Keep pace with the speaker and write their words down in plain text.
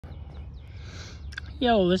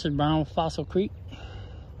Yo, this is Brown with Fossil Creek.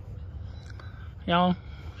 Y'all,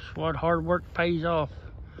 it's what hard work pays off.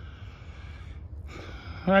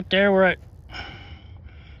 Right there, we're at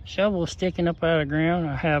shovel sticking up out of the ground.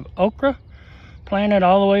 I have okra planted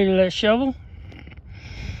all the way to that shovel.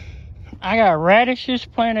 I got radishes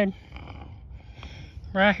planted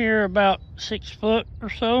right here about 6 foot or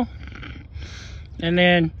so. And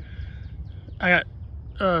then I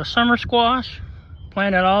got summer squash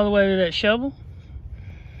planted all the way to that shovel.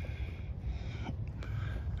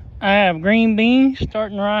 I have green beans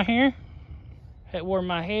starting right here at where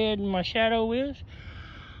my head and my shadow is,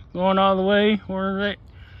 going all the way where that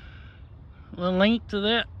the length of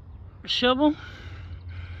that shovel.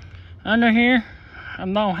 Under here, I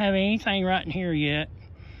don't have anything right in here yet.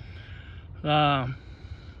 But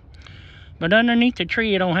underneath the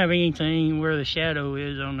tree, I don't have anything where the shadow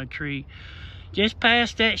is on the tree. Just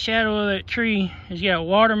past that shadow of that tree, it's got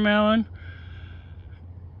watermelon,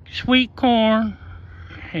 sweet corn,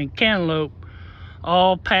 and cantaloupe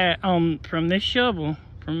all from this shovel,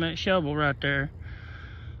 from that shovel right there,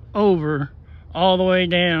 over all the way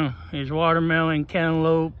down is watermelon,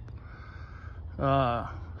 cantaloupe,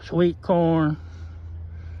 sweet corn.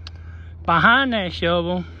 Behind that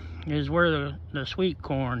shovel is where the sweet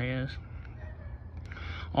corn is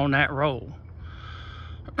on that row.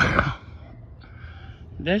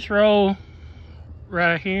 This row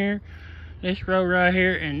right here, this row right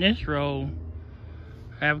here, and this row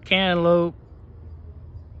have cantaloupe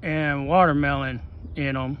and watermelon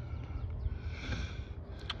in them.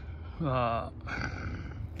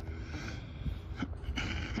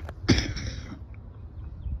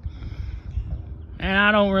 And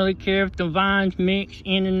I don't really care if the vines mix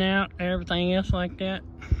in and out, everything else like that.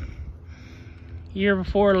 Year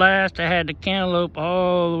before last, I had the cantaloupe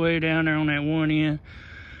all the way down there on that one end,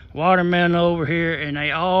 watermelon over here, and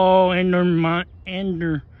they all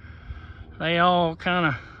they all kind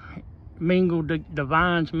of mingled, the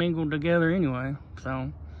vines mingled together anyway.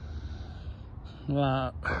 So,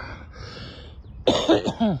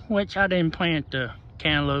 which I didn't plant the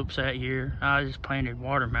cantaloupes that year. I just planted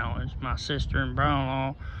watermelons. My sister and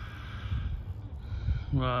brother-in-law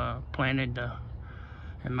planted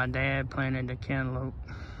and my dad planted the cantaloupe.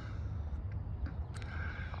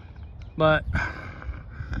 But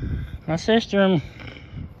my sister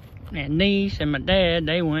and niece and my dad,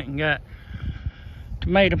 they went and got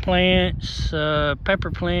tomato plants, pepper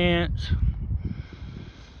plants.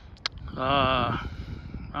 I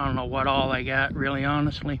don't know what all they got, really,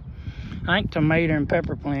 honestly. I think tomato and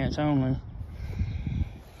pepper plants only.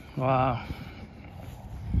 Wow.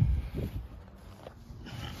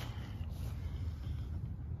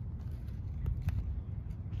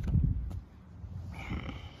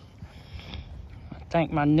 I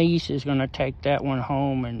think my niece is gonna take that one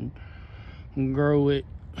home and grow it.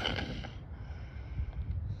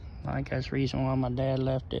 I think that's the reason why my dad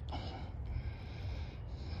left it.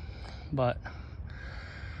 But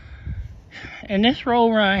in this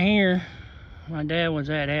row right here, my dad was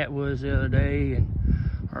at Atwoods the other day,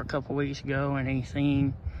 or a couple weeks ago, and he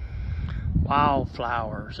seen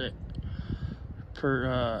wildflowers that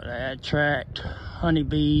attract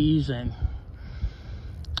honeybees and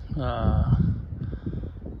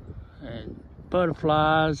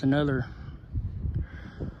butterflies and other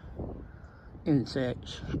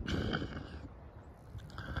insects.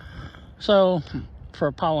 So,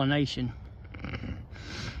 for pollination.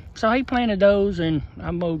 So he planted those, and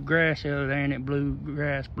I mowed grass the other day, and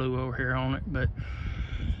grass blew over here on it. But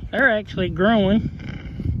they're actually growing.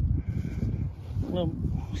 Little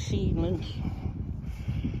seedlings.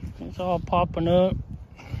 It's all popping up.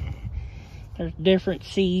 There's different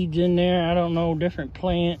seeds in there. I don't know, different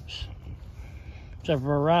plants. It's a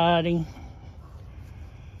variety.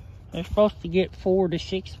 They're supposed to get 4 to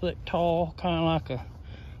 6 foot tall, kind of like a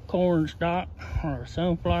corn stalk or a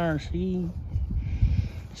sunflower seed.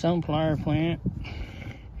 Sunflower plant.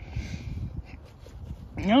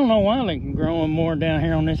 I don't know why they're growing more down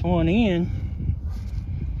here on this one end,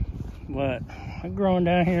 but they're growing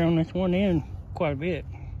down here on this one end quite a bit.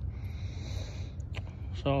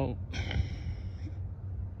 So,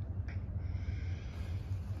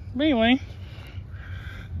 but anyway,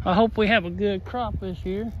 I hope we have a good crop this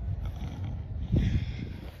year.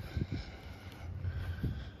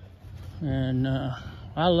 And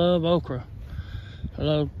I love okra. I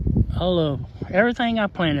love everything I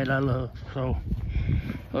planted. I love. So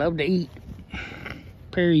I love to eat,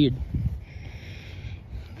 period.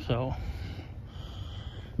 So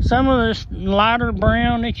some of this lighter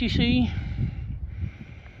brown that you see,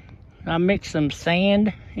 I mixed some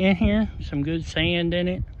sand in here, some good sand in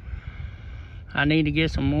it. I need to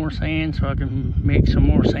get some more sand so I can mix some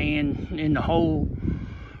more sand in the whole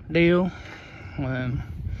deal.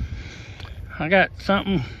 I got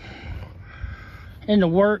something in the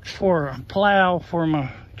works for a plow for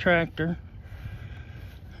my tractor.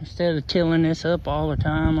 Instead of tilling this up all the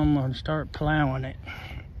time, I'm going to start plowing it.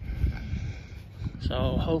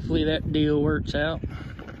 So hopefully that deal works out.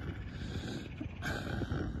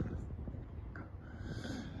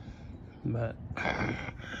 But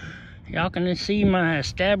y'all can just see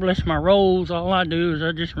establish my rolls. All I do is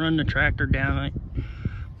I just run the tractor down it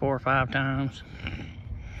 4 or 5 times.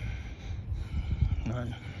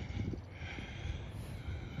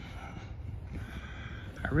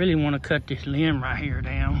 I really want to cut this limb right here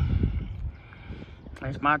down.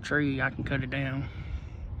 It's my tree, I can cut it down.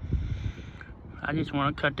 I just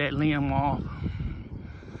want to cut that limb off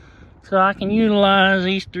so I can utilize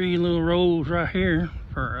these 3 little rolls right here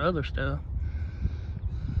for other stuff.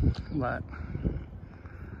 But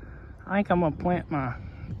I think I'm gonna plant my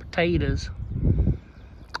potatoes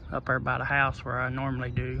up there by the house where I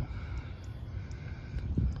normally do.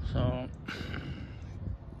 So,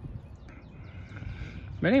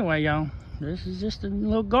 but anyway, y'all, this is just a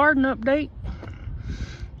little garden update.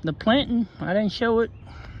 The planting, I didn't show it,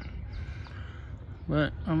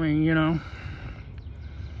 but I mean, you know,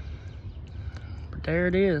 but there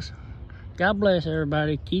it is. God bless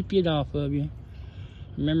everybody. Keep it off of you.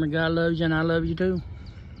 Remember, God loves you and I love you too.